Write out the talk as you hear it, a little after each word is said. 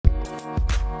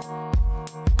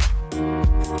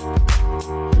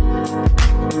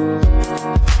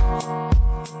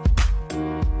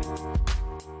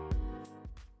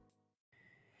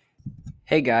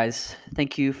Hey guys,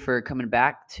 thank you for coming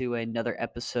back to another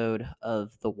episode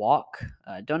of The Walk.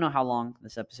 Don't know how long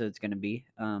this episode's going to be,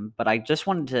 but I just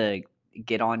wanted to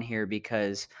get on here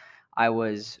because I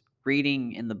was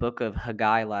reading in the book of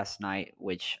Haggai last night,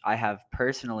 which I have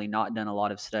personally not done a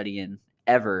lot of study in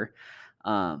ever.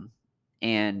 Um,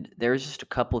 and there's just a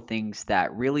couple things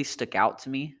that really stuck out to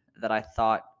me that I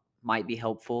thought might be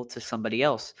helpful to somebody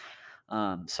else.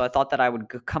 So I thought that I would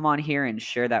come on here and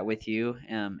share that with you.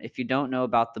 If you don't know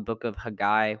about the book of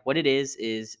Haggai, what it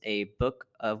is a book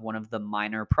of one of the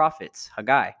minor prophets,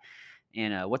 Haggai.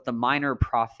 And what the minor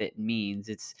prophet means,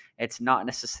 it's not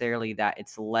necessarily that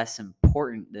it's less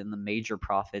important than the major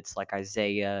prophets like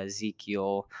Isaiah,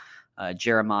 Ezekiel,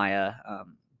 Jeremiah.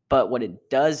 But what it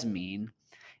does mean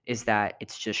is that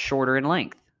it's just shorter in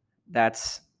length.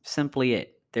 That's simply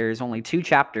it. There's only 2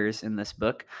 chapters in this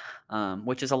book,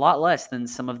 which is a lot less than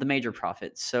some of the major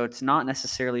prophets. So it's not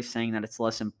necessarily saying that it's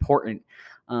less important,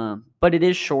 but it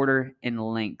is shorter in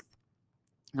length.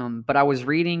 But I was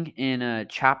reading in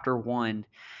chapter 1,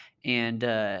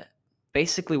 and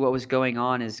basically what was going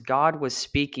on is God was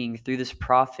speaking through this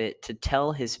prophet to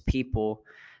tell his people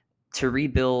to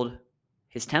rebuild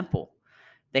his temple.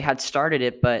 They had started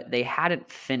it, but they hadn't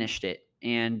finished it.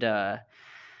 And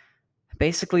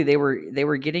basically they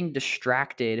were getting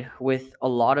distracted with a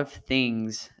lot of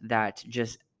things that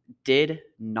just did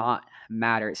not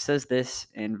matter. It says this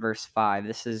in verse 5.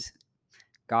 This is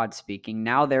God speaking.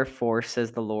 Now therefore,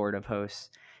 says the Lord of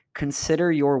hosts,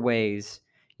 consider your ways.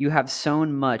 You have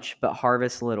sown much but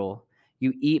harvest little.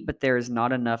 You eat, but there is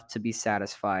not enough to be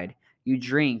satisfied. You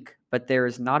drink, but there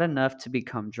is not enough to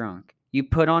become drunk. You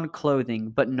put on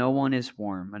clothing, but no one is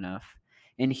warm enough.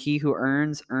 And he who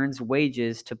earns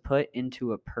wages to put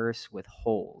into a purse with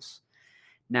holes.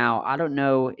 Now, I don't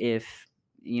know if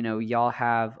y'all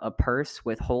have a purse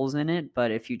with holes in it,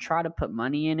 but if you try to put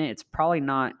money in it, it's probably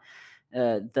not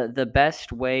the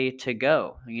best way to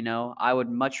go. I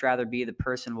would much rather be the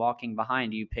person walking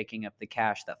behind you picking up the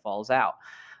cash that falls out.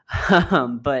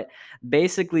 But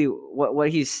basically, what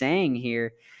he's saying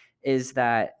here is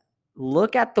that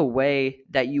look at the way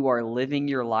that you are living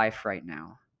your life right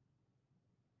now.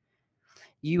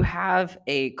 You have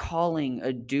a calling,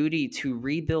 a duty to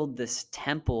rebuild this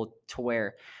temple to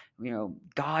where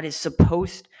God is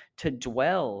supposed to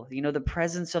dwell. The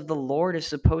presence of the Lord is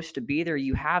supposed to be there.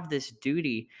 You have this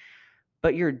duty,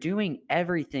 but you're doing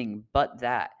everything but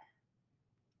that.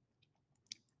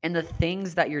 And the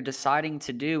things that you're deciding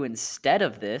to do instead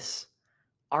of this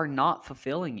are not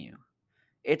fulfilling you.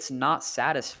 It's not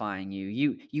satisfying you.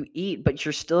 You eat, but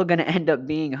you're still going to end up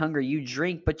being hungry. You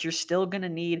drink, but you're still going to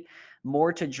need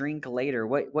more to drink later.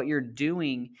 What you're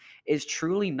doing is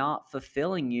truly not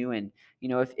fulfilling you. And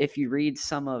if you read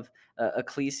some of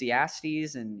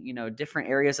Ecclesiastes and different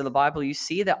areas of the Bible, you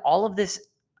see that all of this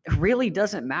really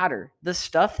doesn't matter. The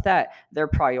stuff that they're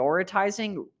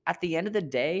prioritizing at the end of the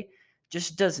day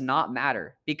just does not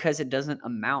matter because it doesn't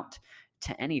amount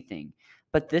to anything.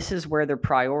 But this is where their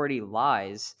priority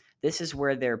lies. This is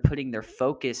where they're putting their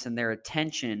focus and their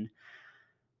attention,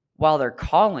 while their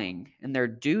calling and their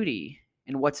duty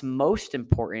and what's most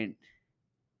important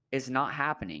is not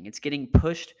happening. It's getting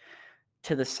pushed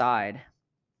to the side.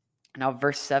 Now,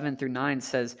 verse 7 through 9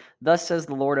 says, thus says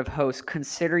the Lord of hosts,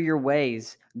 consider your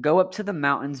ways. Go up to the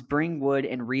mountains, bring wood,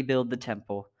 and rebuild the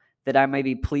temple, that I may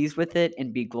be pleased with it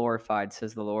and be glorified,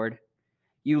 says the Lord.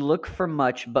 You look for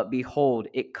much, but behold,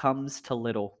 it comes to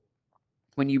little.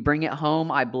 When you bring it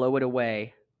home, I blow it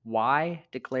away. Why,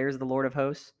 declares the Lord of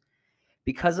hosts?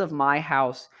 Because of my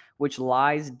house, which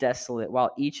lies desolate,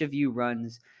 while each of you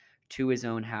runs to his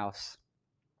own house.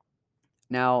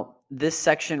 Now, this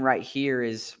section right here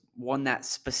is one that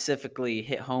specifically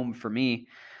hit home for me.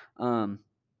 And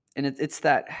it's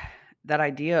that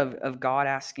idea of God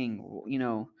asking,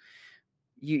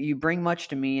 you bring much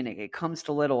to me and it comes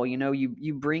to little.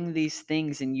 You bring these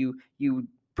things and you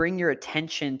bring your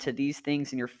attention to these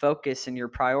things and your focus and your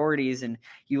priorities, and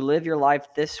you live your life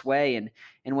this way. And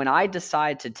when I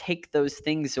decide to take those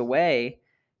things away,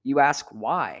 you ask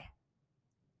why.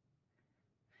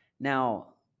 Now,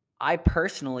 I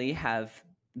personally have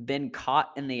been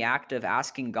caught in the act of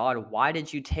asking God, why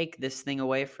did you take this thing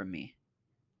away from me?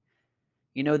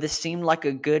 This seemed like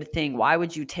a good thing. Why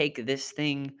would you take this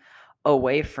thing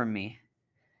away from me?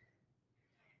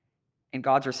 And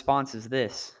God's response is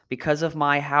this: because of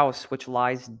my house, which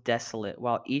lies desolate,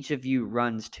 while each of you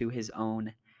runs to his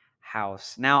own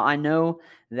house. Now, I know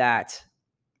that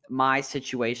my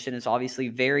situation is obviously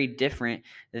very different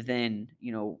than,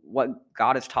 what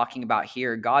God is talking about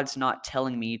here. God's not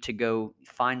telling me to go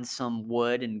find some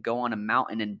wood and go on a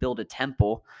mountain and build a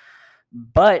temple.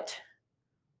 But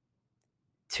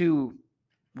to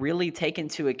really take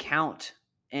into account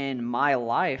in my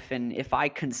life. And if I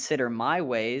consider my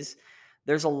ways,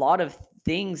 there's a lot of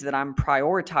things that I'm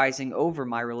prioritizing over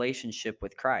my relationship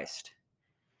with Christ.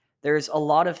 There's a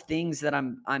lot of things that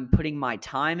I'm putting my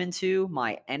time into,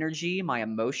 my energy, my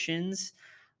emotions,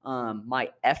 my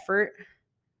effort,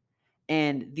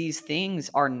 and these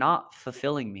things are not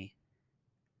fulfilling me.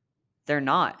 They're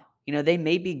not. They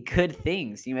may be good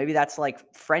things. Maybe that's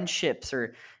like friendships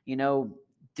or,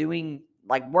 doing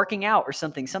like working out or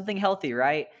something healthy,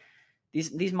 right?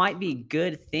 These might be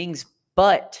good things,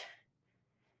 but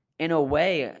in a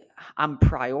way, I'm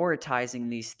prioritizing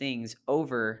these things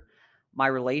over my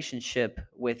relationship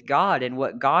with God. And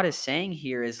what God is saying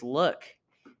here is, look,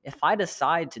 if I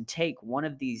decide to take one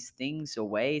of these things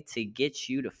away to get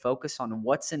you to focus on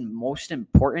what's most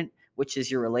important, which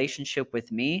is your relationship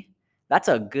with me, that's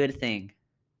a good thing.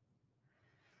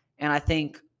 And I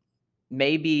think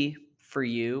maybe for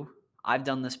you, I've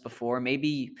done this before.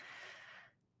 Maybe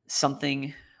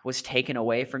something was taken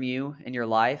away from you in your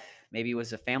life. Maybe it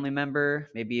was a family member.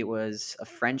 Maybe it was a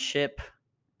friendship.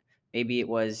 Maybe it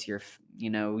was your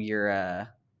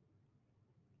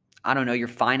I don't know, your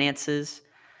finances.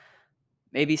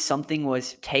 Maybe something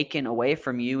was taken away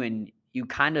from you and you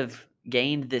kind of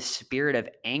gained this spirit of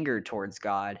anger towards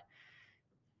God.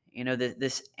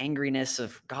 This angriness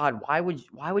of, God, why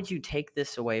would you take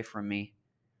this away from me?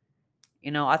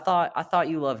 I thought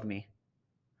you loved me.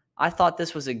 I thought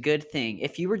this was a good thing.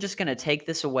 If you were just going to take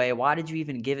this away, why did you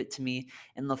even give it to me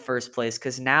in the first place?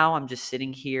 Because now I'm just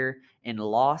sitting here in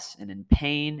loss and in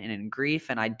pain and in grief,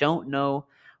 and I don't know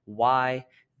why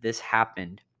this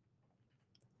happened.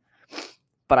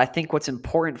 But I think what's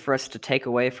important for us to take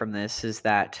away from this is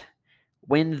that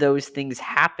when those things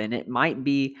happen, it might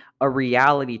be a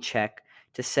reality check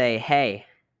to say, hey,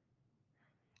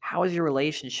 how is your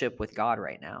relationship with God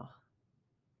right now?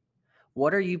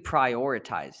 What are you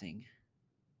prioritizing?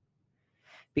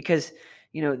 Because,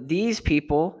 these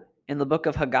people in the book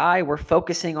of Haggai were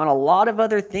focusing on a lot of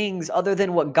other things other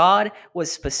than what God was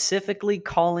specifically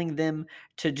calling them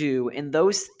to do. And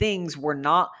those things were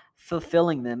not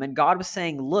fulfilling them. And God was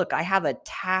saying, look, I have a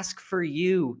task for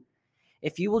you.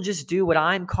 If you will just do what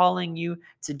I'm calling you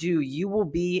to do, you will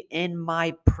be in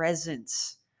my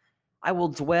presence. I will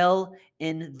dwell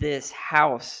in this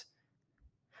house.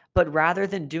 But rather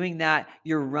than doing that,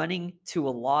 you're running to a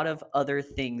lot of other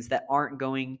things that aren't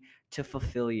going to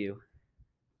fulfill you.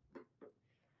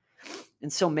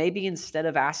 And so maybe instead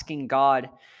of asking God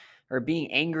or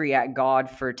being angry at God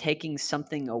for taking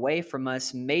something away from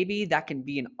us, maybe that can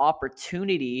be an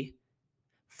opportunity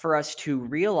for us to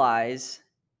realize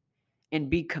and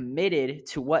be committed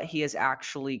to what He has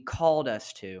actually called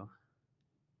us to.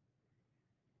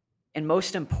 And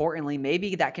most importantly,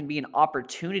 maybe that can be an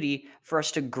opportunity for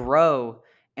us to grow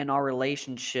in our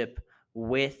relationship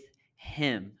with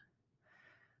Him.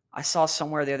 I saw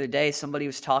somewhere the other day, somebody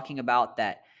was talking about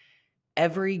that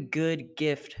every good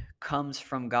gift comes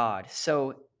from God.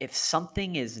 So if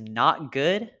something is not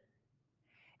good,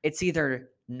 it's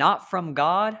either not from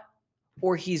God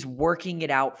or He's working it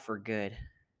out for good.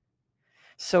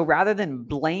 So rather than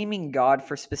blaming God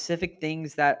for specific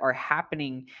things that are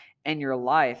happening in your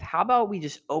life, how about we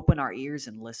just open our ears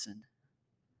and listen?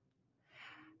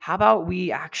 How about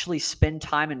we actually spend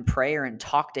time in prayer and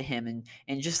talk to Him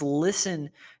and just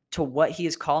listen to what He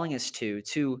is calling us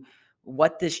to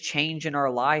what this change in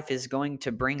our life is going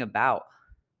to bring about?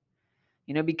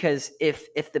 Because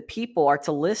if the people are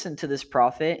to listen to this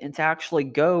prophet and to actually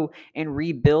go and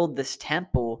rebuild this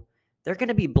temple, they're going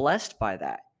to be blessed by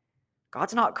that.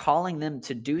 God's not calling them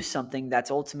to do something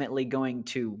that's ultimately going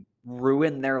to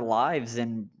ruin their lives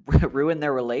and ruin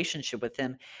their relationship with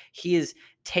Him. He is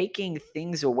taking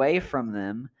things away from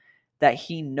them that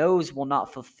He knows will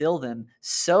not fulfill them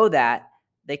so that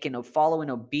they can follow in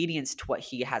obedience to what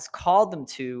He has called them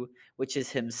to, which is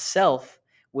Himself,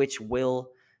 which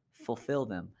will fulfill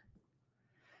them.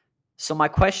 So my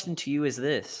question to you is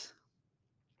this: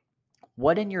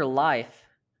 what in your life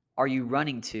are you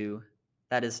running to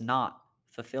that is not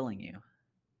fulfilling you?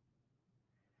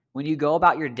 When you go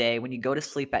about your day, when you go to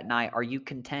sleep at night, are you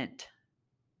content?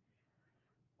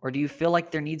 Or do you feel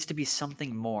like there needs to be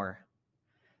something more?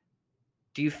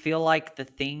 Do you feel like the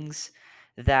things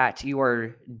that you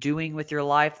are doing with your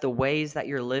life, the ways that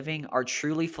you're living, are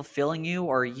truly fulfilling you?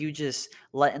 Or are you just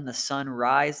letting the sun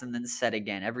rise and then set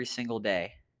again every single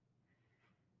day?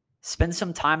 Spend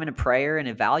some time in a prayer and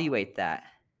evaluate that.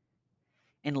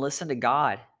 And listen to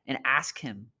God and ask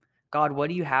Him, God, what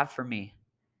do you have for me?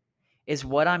 Is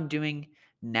what I'm doing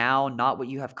now not what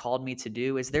you have called me to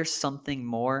do? Is there something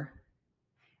more?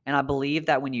 And I believe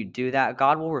that when you do that,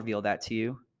 God will reveal that to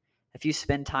you. If you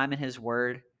spend time in His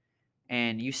Word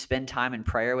and you spend time in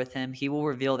prayer with Him, He will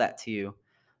reveal that to you.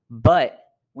 But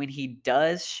when He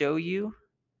does show you,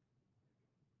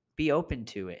 be open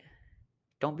to it.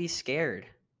 Don't be scared.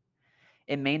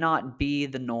 It may not be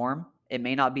the norm. It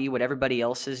may not be what everybody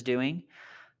else is doing.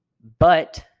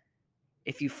 But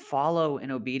if you follow in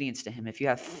obedience to Him, if you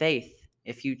have faith,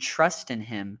 if you trust in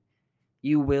Him,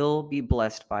 you will be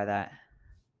blessed by that.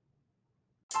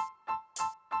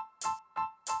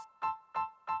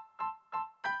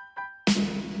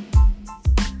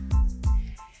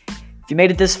 If you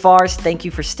made it this far, thank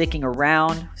you for sticking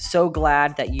around. So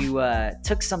glad that you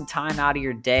took some time out of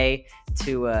your day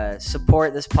to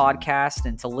support this podcast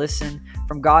and to listen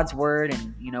from God's word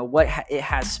and what it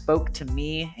has spoke to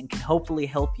me and can hopefully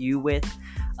help you with.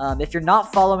 If you're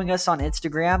not following us on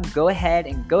Instagram, go ahead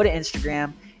and go to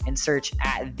Instagram and search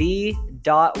at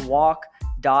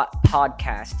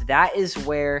the.walk.podcast. That is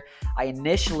where I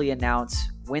initially announce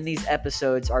when these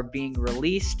episodes are being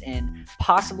released and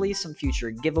possibly some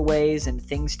future giveaways and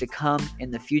things to come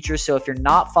in the future. So if you're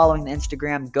not following the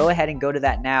Instagram, go ahead and go to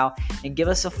that now and give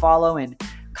us a follow and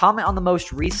comment on the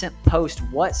most recent post.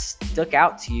 What stuck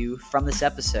out to you from this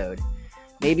episode?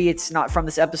 Maybe it's not from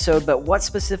this episode, but what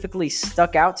specifically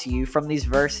stuck out to you from these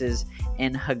verses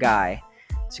in Haggai?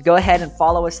 So go ahead and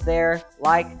follow us there,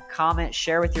 like, comment,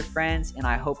 share with your friends, and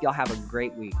I hope y'all have a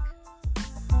great week.